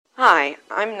Hi,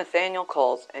 I'm Nathaniel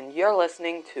Coles, and you're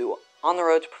listening to On the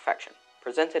Road to Perfection,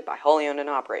 presented by Wholly Owned and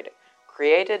Operated,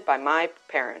 created by my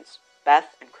parents,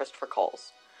 Beth and Christopher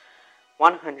Coles.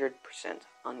 100%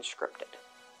 unscripted.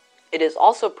 It is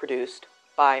also produced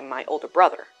by my older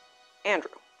brother, Andrew.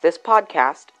 This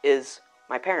podcast is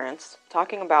my parents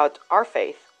talking about our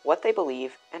faith, what they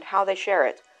believe, and how they share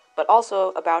it, but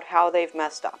also about how they've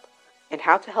messed up, and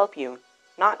how to help you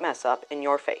not mess up in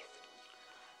your faith.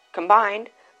 Combined,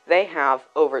 they have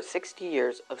over 60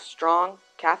 years of strong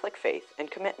Catholic faith and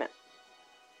commitment.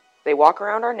 They walk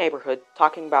around our neighborhood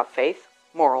talking about faith,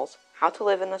 morals, how to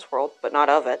live in this world but not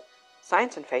of it,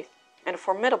 science and faith, and a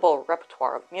formidable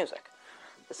repertoire of music,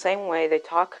 the same way they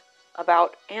talk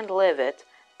about and live it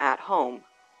at home,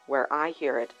 where I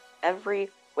hear it every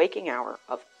waking hour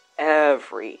of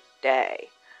every day.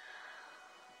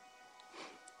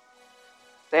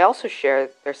 They also share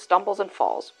their stumbles and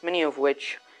falls, many of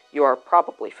which you are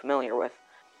probably familiar with.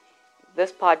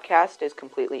 This podcast is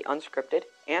completely unscripted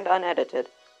and unedited,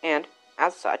 and,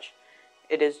 as such,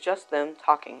 it is just them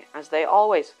talking, as they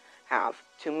always have,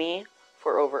 to me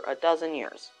for over a dozen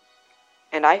years.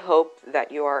 And I hope that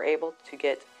you are able to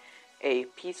get a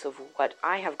piece of what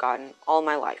I have gotten all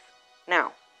my life.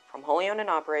 Now, from Wholly Owned and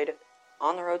Operated,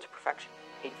 On the Road to Perfection,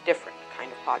 a different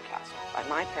kind of podcast by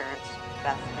my parents,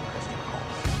 Beth and Christopher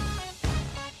Coles.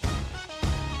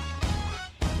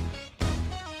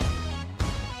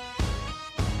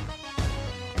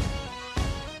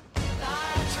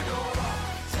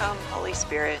 Come, Holy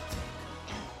Spirit,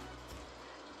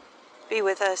 be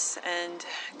with us and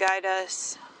guide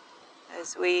us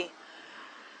as we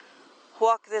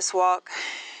walk this walk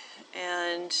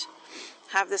and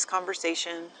have this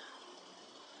conversation.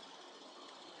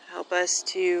 Help us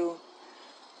to...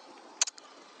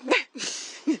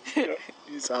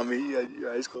 You saw me, you had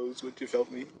your eyes closed when you felt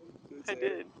me. I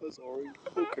did. I'm sorry.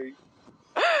 Okay.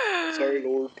 Sorry,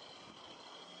 Lord.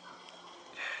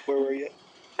 Where were you?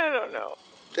 I don't know.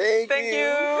 Thank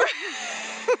you.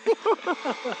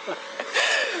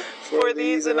 For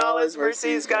these and all his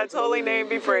mercies, God's holy name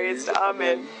be praised.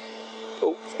 Amen.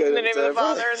 Oh, In the name of the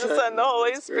Father, and the Son, and the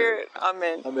Holy Spirit.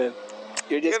 Amen. Amen.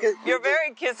 You're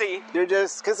very kissy. You're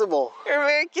just kissable. You're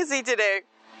very kissy today.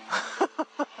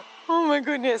 Oh my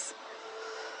goodness.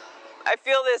 I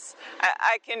feel this,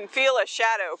 I can feel a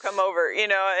shadow come over. You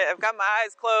know, I've got my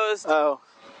eyes closed. Oh.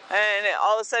 And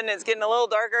all of a sudden it's getting a little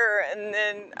darker, and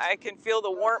then I can feel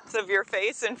the warmth of your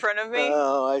face in front of me.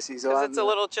 Oh, I see. So because it's a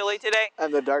little chilly today.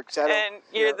 I'm the dark shadow. And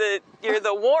you're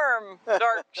the warm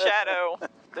dark shadow.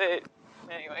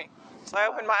 Anyway, so I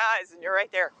opened my eyes and you're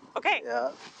right there. Okay.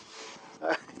 Yeah.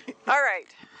 All right.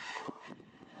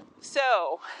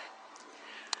 So,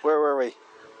 Where were we?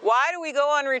 why do we go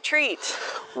on retreat?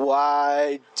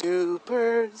 Why do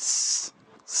birds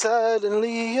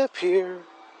suddenly appear?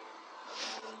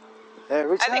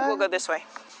 Every time I think we'll go this way.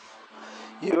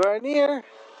 you are near,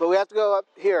 but we have to go up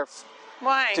here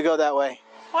Why? to go that way.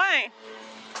 Why?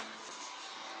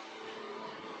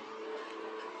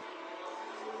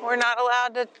 We're not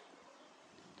allowed to...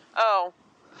 Oh,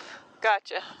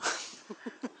 gotcha.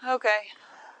 Okay.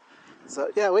 So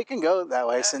yeah, we can go that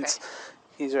way Okay. since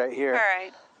he's right here. All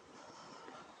right.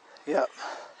 Yep.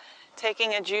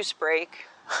 Taking a juice break.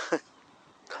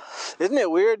 Isn't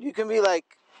it weird? You can be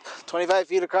like 25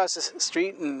 feet across the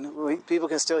street and people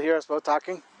can still hear us both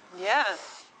talking. Yeah.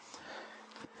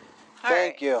 All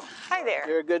Thank right. you. Hi there.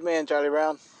 You're a good man, Charlie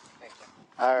Brown. Thank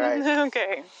you. All right.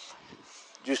 Okay.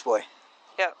 Juice boy.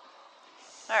 Yep.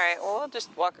 All right. Well, we'll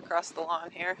just walk across the lawn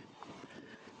here.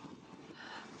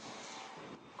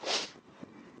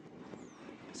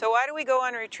 So why do we go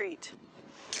on retreat?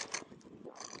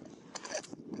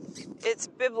 It's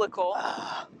biblical.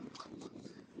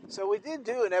 So we did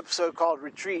do an episode called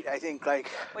Retreat, I think, like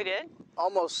We did?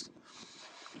 almost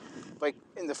like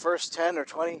in the first 10 or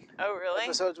 20 Oh, really?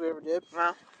 episodes we ever did.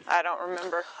 Well, I don't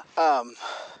remember.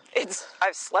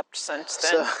 I've slept since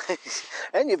then. So,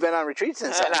 and you've been on retreat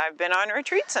since And then. I've been on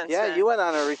retreat since Yeah, then. you went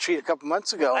on a retreat a couple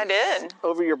months ago. I did.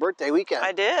 Over your birthday weekend.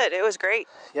 I did. It was great.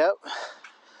 Yep.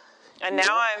 And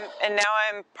now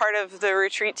I'm part of the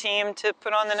retreat team to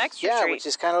put on the next Yeah, retreat. which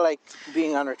is kind of like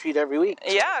being on retreat every week.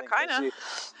 Yeah, sort of thing, 'cause kinda.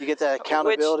 You get that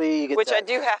accountability. you get which that, I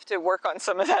do have to work on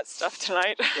some of that stuff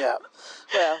tonight. Yeah.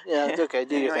 Well, yeah, it's okay.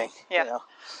 Do your Anyway, thing. yeah. You know.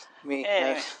 Me,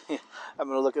 Anyway. I'm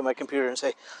going to look at my computer and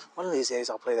say, one of these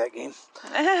days I'll play that game.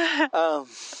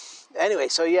 Anyway,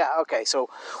 so yeah, okay. So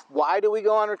why do we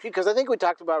go on retreat? Because I think we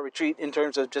talked about retreat in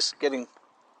terms of just getting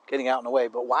out and away.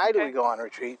 But why do Okay. we go on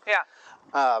retreat? Yeah.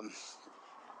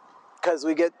 Because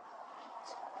we get,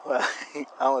 well, I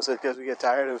almost said because we get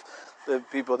tired of the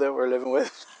people that we're living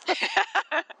with.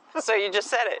 So you just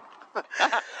said it.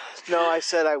 No, I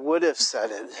said I would have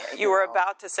said it. You were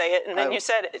about to say it, and then you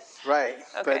said it. Right.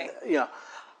 Okay. But,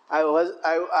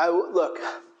 I look,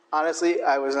 honestly,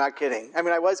 I was not kidding. I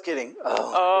mean, I was kidding.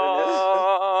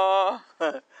 Oh.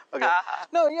 Okay.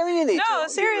 No, you need to. No,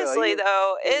 seriously,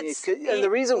 though. It's... And the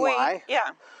reason why...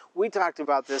 Yeah. We talked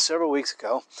about this several weeks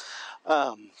ago.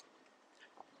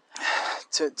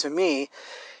 To me,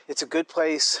 it's a good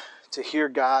place to hear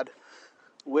God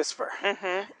whisper.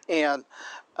 Mm-hmm. And,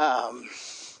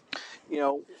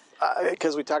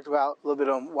 because we talked about a little bit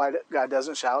on why God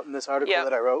doesn't shout in this article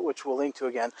that I wrote, which we'll link to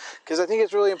again, because I think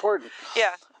it's really important.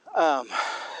 Yeah.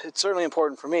 It's certainly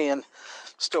important for me, and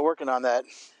still working on that.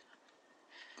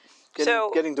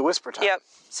 Getting to whisper time. Yep.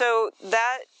 So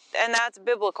that's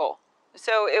biblical.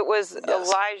 So it was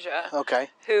Elijah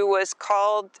who was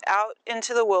called out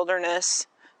into the wilderness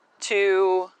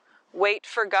to wait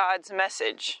for God's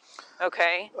message.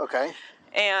 Okay? Okay.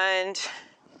 And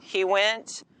he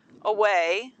went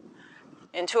away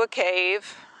into a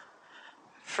cave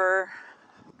for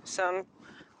some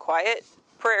quiet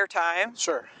prayer time.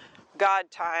 Sure.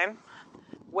 God time.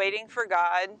 Waiting for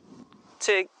God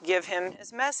to give him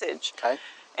his message. Okay.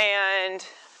 And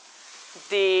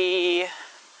there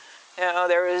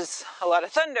was a lot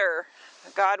of thunder.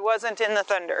 God wasn't in the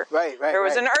thunder. Right. There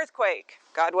was an earthquake.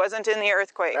 God wasn't in the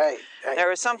earthquake. Right. There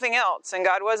was something else, and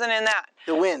God wasn't in that.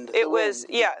 The wind.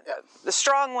 The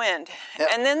strong wind. Yep.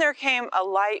 And then there came a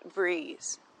light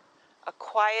breeze, a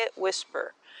quiet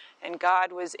whisper, and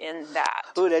God was in that.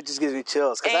 Ooh, that just gives me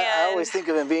chills, because I always think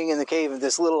of him being in the cave and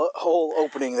this little hole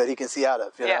opening that he can see out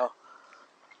of, you know?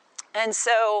 And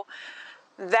so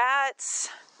that's...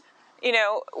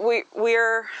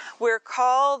 we're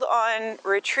called on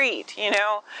retreat,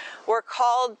 we're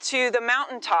called to the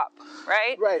mountaintop,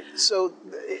 right? Right. So,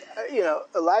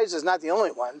 Elijah's not the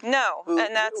only one. No.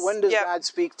 When does God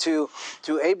speak to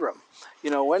Abram?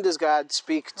 When does God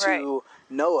speak to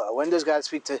Noah? When does God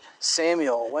speak to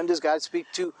Samuel? When does God speak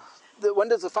to, when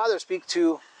does the Father speak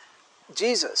to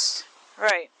Jesus?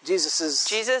 Right.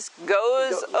 Jesus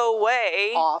goes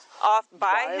away off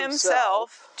by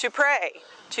himself to pray,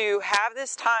 to have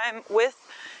this time with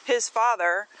his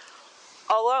Father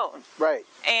alone. Right.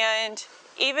 And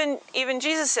even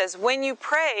Jesus says, when you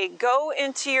pray, go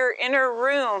into your inner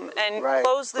room and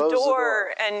close the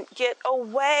door and get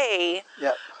away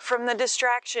from the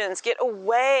distractions, get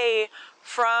away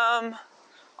from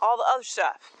all the other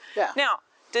stuff. Yeah. Now,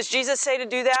 does Jesus say to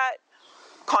do that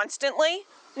constantly?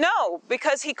 No,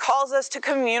 because he calls us to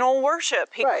communal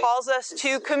worship. He calls us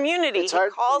to community. He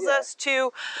calls us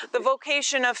to the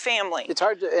vocation of family. It's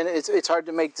hard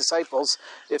to make disciples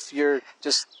if you're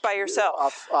just by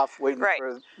yourself, off waiting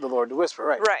for the Lord to whisper.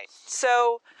 Right. Right.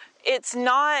 So it's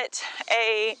not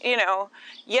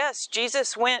yes,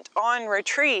 Jesus went on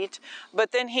retreat,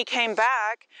 but then he came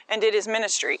back and did his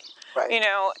ministry. Right.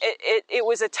 It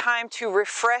was a time to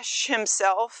refresh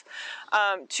himself,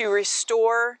 to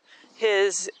restore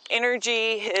his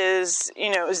energy, his,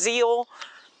 zeal,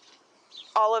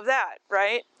 all of that,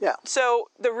 right? Yeah. So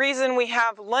the reason we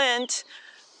have Lent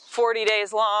 40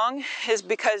 days long is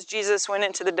because Jesus went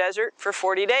into the desert for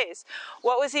 40 days.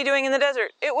 What was he doing in the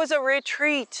desert? It was a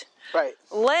retreat. Right.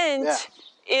 Lent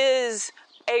is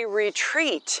a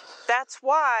retreat. That's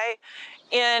why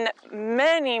in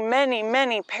many, many,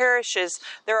 many parishes,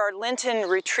 there are Lenten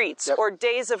retreats or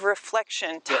days of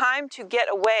reflection, time to get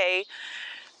away.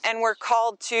 And we're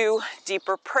called to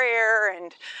deeper prayer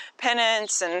and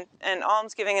penance and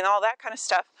almsgiving and all that kind of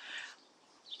stuff.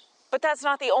 But that's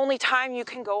not the only time you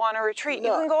can go on a retreat. No.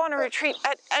 You can go on a retreat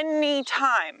at any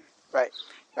time. Right.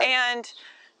 And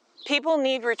people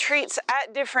need retreats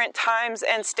at different times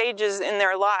and stages in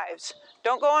their lives.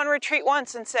 Don't go on retreat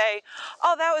once and say,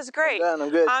 oh, that was great. I'm done. I'm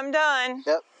good. I'm done.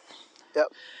 Yep.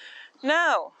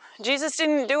 No. Jesus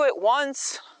didn't do it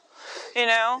once.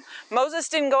 Moses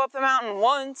didn't go up the mountain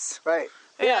once. Right.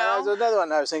 Yeah, that was another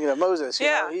one I was thinking of. Moses. You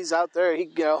know, he's out there.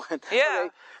 Okay,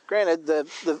 granted,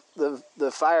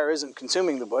 the fire isn't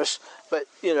consuming the bush, but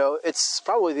it's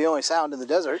probably the only sound in the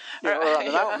desert, or on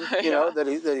the mountain,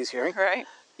 that he's hearing. Right.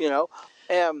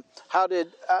 And how did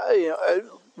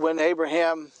when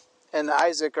Abraham and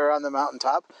Isaac are on the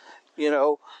mountaintop,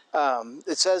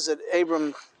 it says that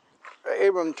Abram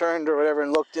turned or whatever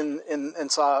and looked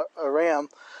and saw a ram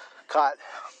caught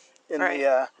in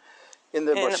the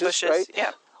bushes, right?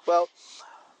 Yeah. Well,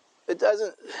 it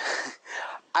doesn't.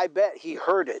 I bet he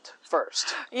heard it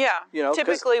first. Yeah.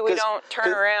 Typically we don't turn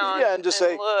around. Yeah, and just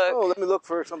say, look. "Oh, let me look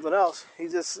for something else." He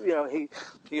just,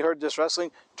 he heard this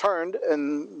rustling, turned,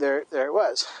 and there it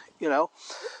was.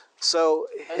 So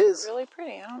Those are really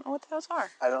pretty. I don't know what those are.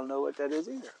 I don't know what that is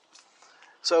either.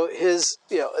 So his,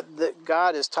 that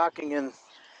God is talking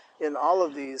in all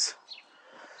of these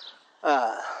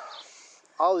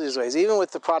ways. Even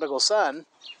with the prodigal son,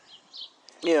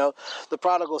 the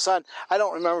prodigal son, I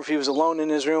don't remember if he was alone in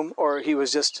his room or he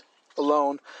was just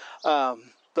alone,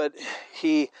 but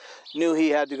he knew he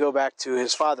had to go back to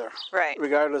his father, Right.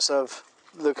 regardless of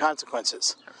the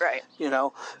consequences. Right.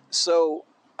 So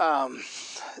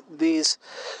these,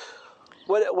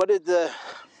 what did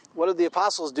the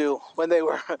apostles do when they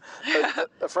were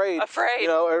afraid? Afraid.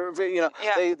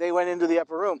 Yeah. They went into the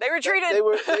upper room. They retreated. It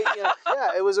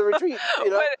was a retreat.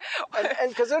 And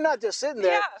because they're not just sitting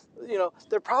there. Yeah.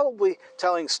 They're probably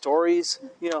telling stories.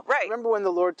 Right. Remember when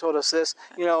the Lord told us this?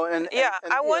 And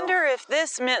I wonder if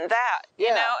this meant that.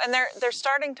 Yeah. And they're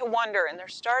starting to wonder, and they're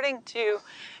starting to,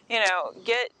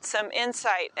 get some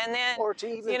insight, and then or to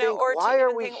even think, why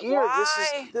are we here?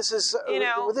 Why? This is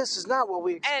this is not what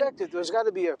we expected. There's got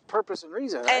to be a purpose and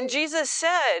reason. Right? And Jesus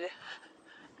said,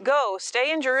 "Go,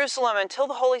 stay in Jerusalem until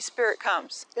the Holy Spirit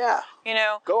comes." Yeah.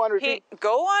 Go on retreat.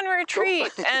 Go on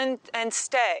retreat and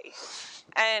stay,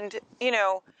 and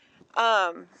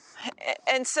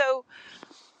and so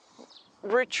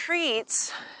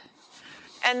retreats,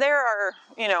 and there are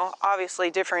obviously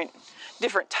different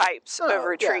types of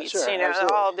retreats. Yeah,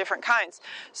 sure, all different kinds.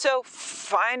 So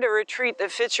find a retreat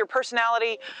that fits your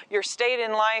personality, your state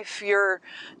in life, your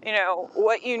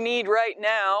what you need right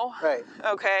now. Right.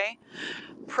 Okay.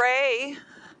 Pray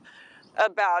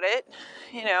about it.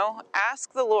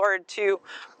 Ask the Lord to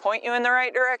point you in the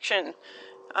right direction.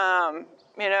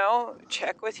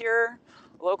 Check with your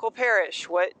local parish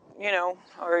or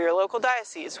your local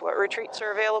diocese, what retreats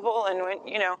are available, and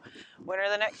when are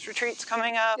the next retreats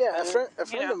coming up? Yeah, a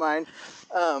friend of mine,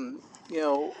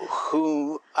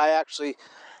 who I actually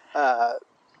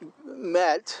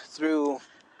met through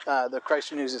the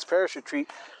Christ Renews His Parish retreat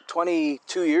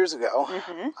 22 years ago.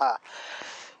 Mm-hmm.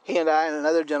 He and I and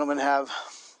another gentleman have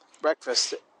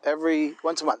breakfast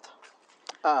once a month.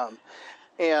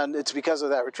 And it's because of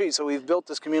that retreat. So we've built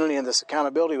this community and this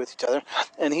accountability with each other.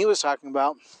 And he was talking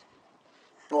about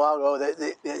a while ago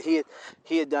that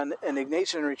he had done an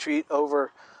Ignatian retreat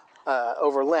over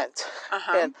Lent.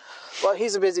 Uh-huh. And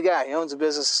he's a busy guy. He owns a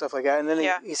business and stuff like that. And then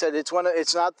he said it's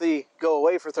not the go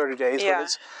away for 30 days, but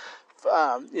it's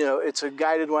it's a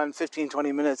guided one, 15,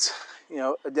 20 minutes,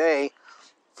 a day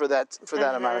for that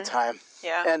amount of time.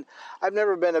 Yeah. And I've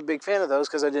never been a big fan of those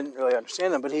because I didn't really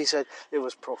understand them, but he said it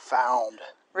was profound.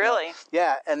 Really?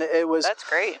 Yeah, and it was. That's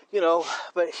great.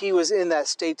 But he was in that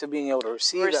state to being able to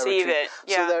receive that retreat. it.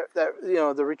 Yeah. So that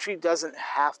the retreat doesn't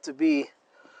have to be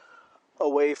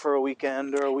away for a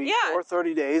weekend or a week or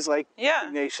 30 days like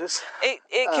Ignatius. It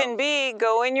can be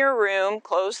go in your room,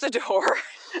 close the door.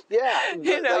 Yeah,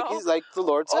 like the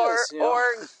Lord says. Or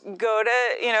go to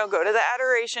the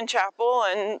Adoration Chapel,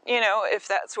 and if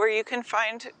that's where you can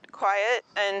find quiet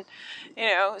and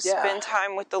spend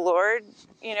time with the Lord.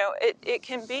 It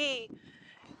can be.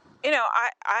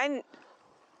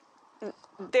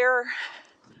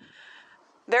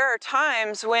 There are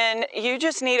times when you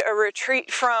just need a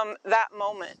retreat from that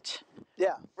moment.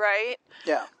 Yeah. Right?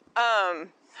 Yeah.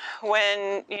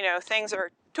 When, things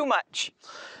are too much,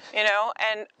 and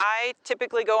I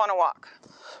typically go on a walk.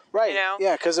 Right.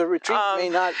 Yeah, because a retreat may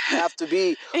not have to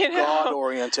be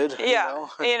God-oriented. Yeah.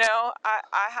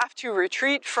 I have to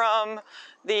retreat from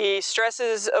the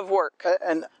stresses of work. I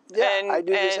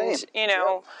do the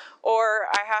same. Or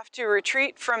I have to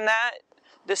retreat from that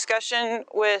discussion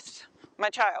with my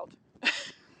child.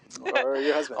 Or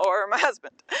your husband. Or my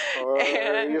husband. Or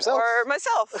yourself. Or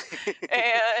myself.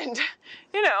 And,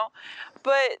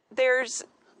 but there's,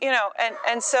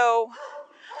 and so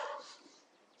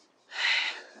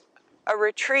a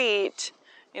retreat,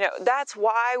 that's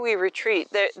why we retreat.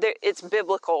 It's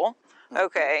biblical,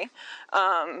 okay?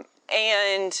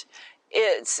 And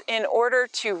it's in order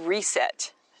to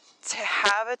reset, to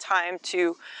have a time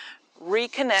to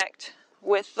reconnect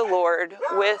with the Lord,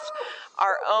 with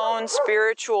our own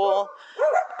spiritual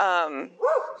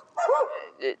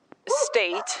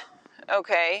state,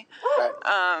 okay?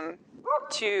 Right.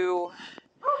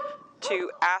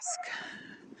 To ask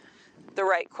the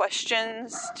right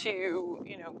questions, to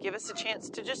give us a chance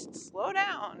to just slow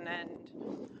down and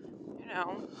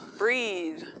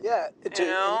breathe. Yeah,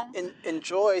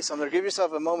 enjoy something. Give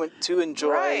yourself a moment to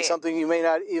enjoy something you may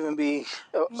not even be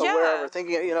aware of or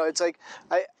thinking. It's like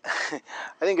I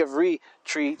think of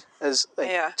retreat as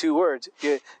like 2 words.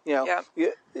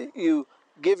 You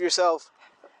give yourself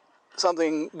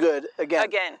something good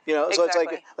again. So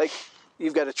exactly. It's like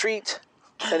you've got a treat,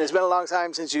 and it's been a long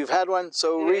time since you've had one.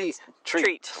 So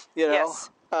retreat. Yes.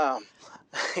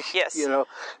 Yes.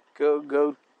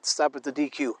 Go stop at the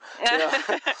DQ. You know?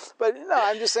 But no,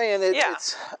 I'm just saying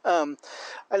it's.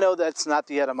 I know that's not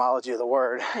the etymology of the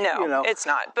word. No, you know? It's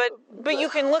not. But you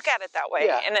can look at it that way,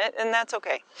 and that's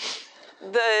okay.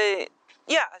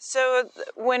 So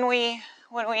when we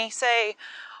say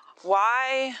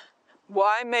why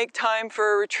make time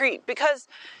for a retreat, because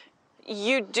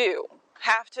you do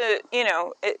have to,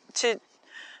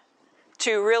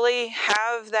 to really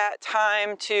have that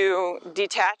time to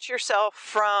detach yourself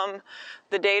from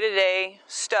the day-to-day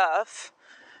stuff.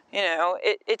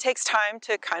 It takes time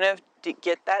to kind of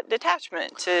get that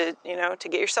detachment, to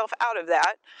get yourself out of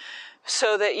that,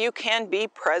 so that you can be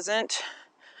present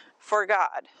for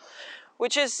God.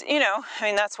 Which is,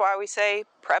 that's why we say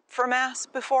prep for Mass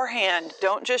beforehand.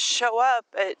 Don't just show up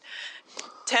at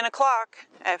 10 o'clock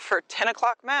for 10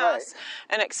 o'clock Mass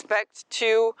and expect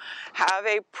to have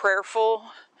a prayerful,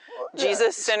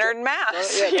 Jesus-centered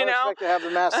Mass. Don't expect to have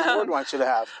the Mass the Lord wants you to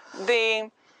have.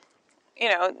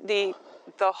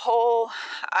 The whole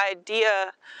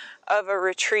idea of a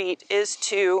retreat is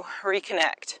to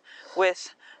reconnect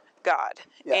with God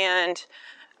and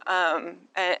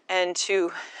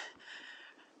to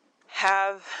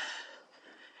have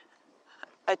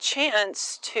a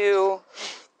chance to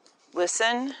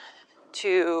listen,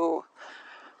 to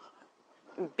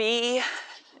be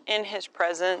in His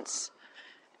presence,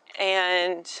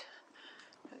 and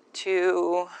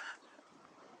to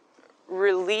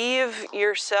relieve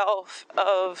yourself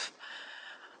of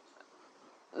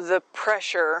the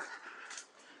pressure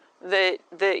that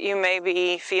you may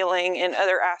be feeling in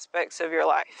other aspects of your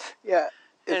life. Yeah.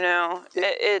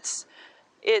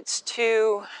 It's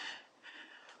to,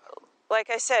 like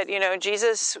I said,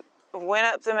 Jesus went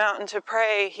up the mountain to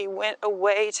pray. He went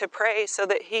away to pray so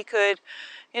that He could,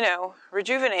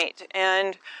 rejuvenate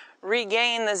and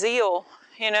regain the zeal.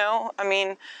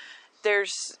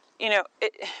 There's,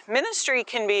 ministry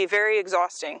can be very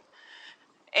exhausting.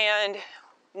 And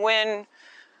when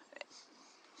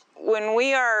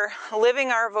we are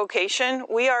living our vocation,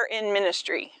 we are in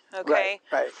ministry. Okay.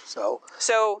 Right. So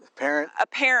a parent, a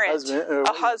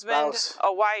husband, spouse,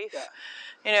 a wife,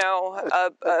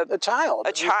 a child.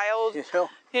 A child.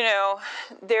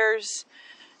 There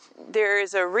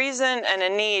is a reason and a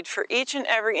need for each and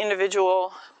every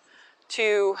individual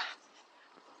to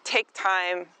take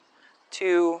time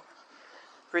to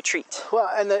retreat. Well,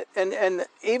 and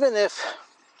even if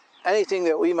anything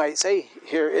that we might say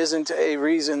here isn't a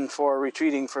reason for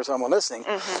retreating for someone listening,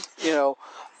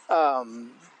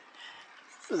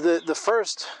 the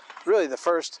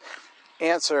first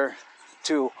answer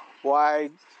to why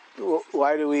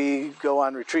do we go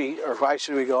on retreat, or why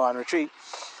should we go on retreat,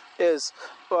 is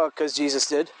because Jesus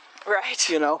did. Right.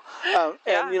 And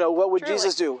what would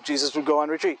Jesus do? Jesus would go on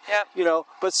retreat. Yep.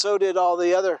 But so did all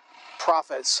the other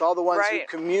prophets, all the ones who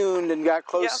communed and got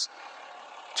close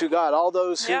to God. All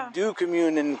those who do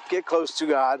commune and get close to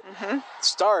God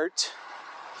start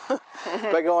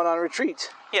by going on retreat.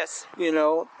 Yes.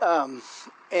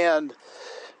 And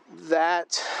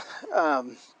that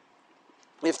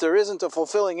if there isn't a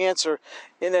fulfilling answer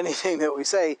in anything that we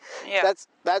say,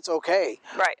 that's okay.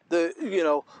 Right.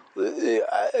 Again,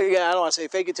 I don't want to say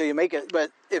fake it till you make it,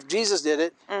 but if Jesus did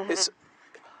it, it's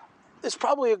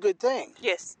probably a good thing.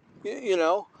 Yes.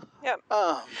 Yep.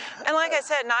 And like I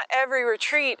said, not every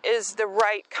retreat is the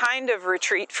right kind of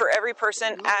retreat for every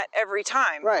person at every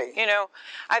time. Right.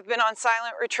 I've been on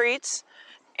silent retreats,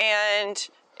 and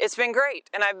it's been great.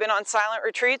 And I've been on silent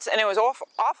retreats, and it was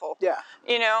awful. Yeah.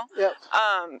 Yep.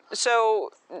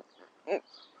 So,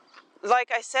 like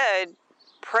I said,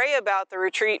 pray about the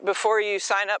retreat before you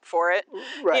sign up for it.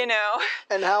 Right.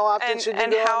 And how often should you go on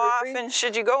retreat? And how often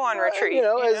should you go on retreat?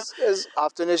 As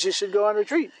often as you should go on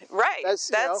retreet. Right.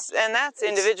 That's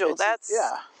individual. That's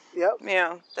Yep.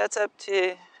 That's up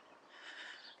to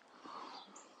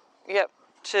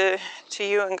to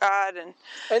you and God and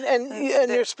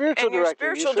your spiritual director.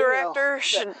 Your spiritual director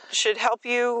should help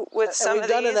you with some of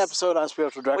these. We've done an episode on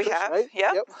spiritual directors. We have, right?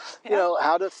 Yep.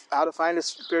 How to find a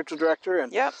spiritual director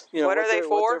and what are they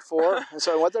for? What they're for, and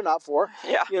so what they're not for.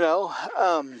 Yeah.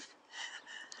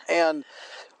 And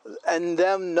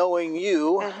them knowing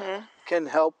you can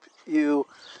help you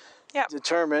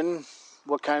determine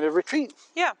what kind of retreat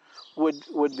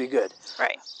would be good.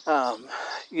 Right.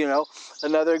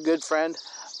 Another good friend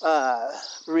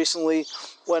recently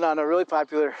went on a really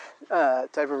popular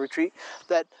type of retreat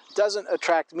that doesn't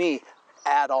attract me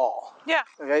at all. Yeah.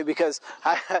 Okay, because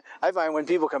I find when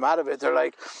people come out of it, they're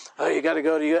like, oh, you got to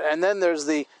go to you. And then there's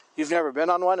the you've never been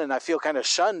on one, and I feel kind of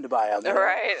shunned by them.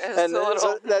 Right. And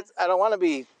so I don't want to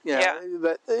be,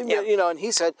 but and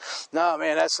he said, no,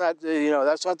 man, that's not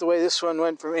the way this one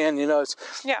went for me. And it's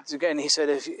again, he said,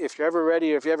 if you're ever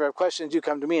ready, or if you ever have questions, you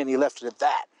come to me. And he left it at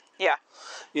that. Yeah.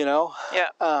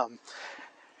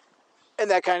 And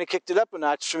that kind of kicked it up a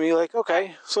notch for me. Like,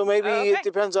 okay, so maybe it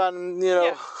depends on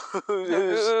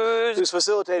who's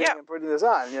facilitating and putting this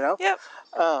on. Yep.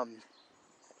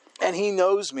 And he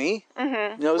knows me,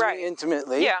 knows me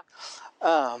intimately. Yeah.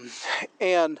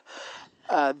 And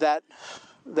that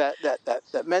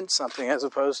meant something, as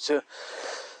opposed to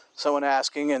someone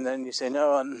asking and then you say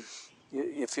no, and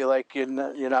you feel like you're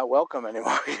not welcome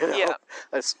anymore. Yeah.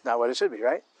 That's not what it should be,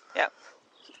 right? Yeah.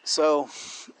 So.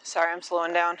 Sorry, I'm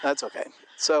slowing down. That's okay.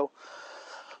 So,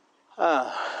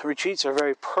 retreats are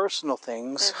very personal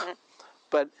things,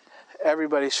 but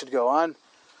everybody should go on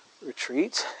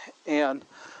retreats, and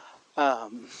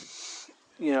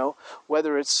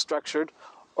whether it's structured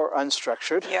or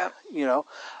unstructured. Yeah.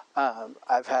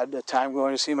 I've had a time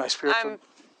going to see my spiritual. I'm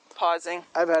pausing.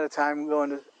 I've had a time going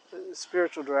to the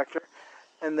spiritual director,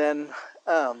 and then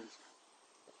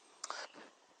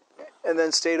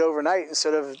stayed overnight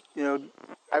instead of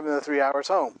having the 3 hours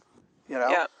home.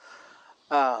 Yeah.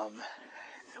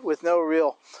 With no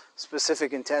real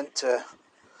specific intent to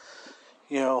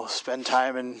spend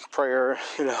time in prayer,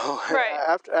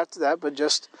 after that, but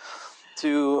just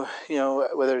to,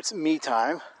 whether it's me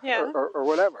time or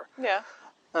whatever. Yeah.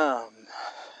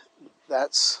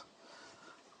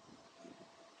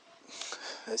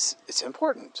 It's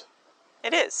important.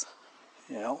 It is.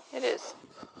 It is.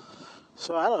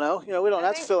 So I don't know. We don't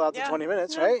have to fill out the 20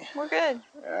 minutes, right? We're good.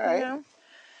 All right.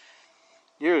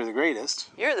 You're the greatest.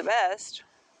 You're the best.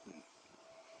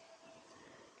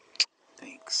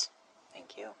 Thanks.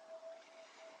 Thank you.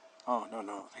 Oh,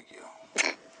 no, thank you.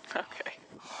 Okay.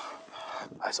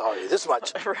 I saw you this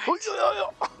much. Right.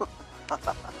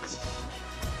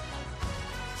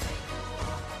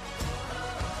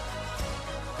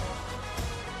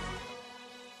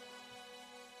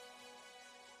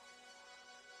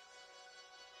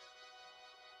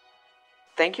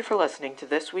 Thank you for listening to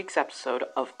this week's episode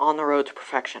of On the Road to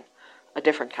Perfection, a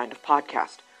different kind of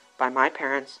podcast, by my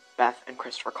parents, Beth and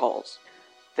Christopher Coles.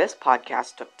 This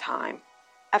podcast took time,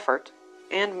 effort,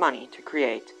 and money to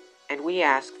create, and we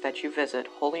ask that you visit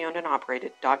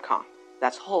holyownedandoperated.com.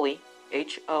 That's holy,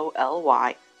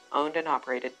 Holy,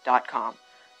 ownedandoperated.com,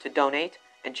 to donate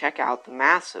and check out the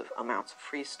massive amounts of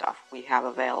free stuff we have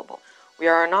available. We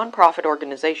are a non-profit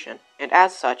organization, and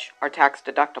as such, are tax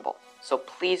deductible, so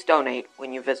please donate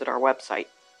when you visit our website.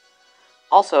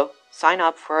 Also, sign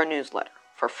up for our newsletter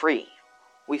for free.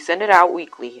 We send it out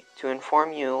weekly to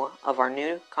inform you of our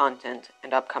new content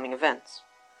and upcoming events.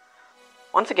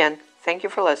 Once again, thank you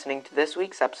for listening to this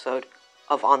week's episode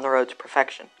of On the Road to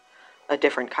Perfection, a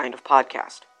different kind of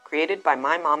podcast, created by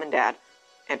my mom and dad,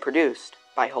 and produced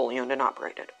by Wholly Owned and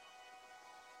Operated.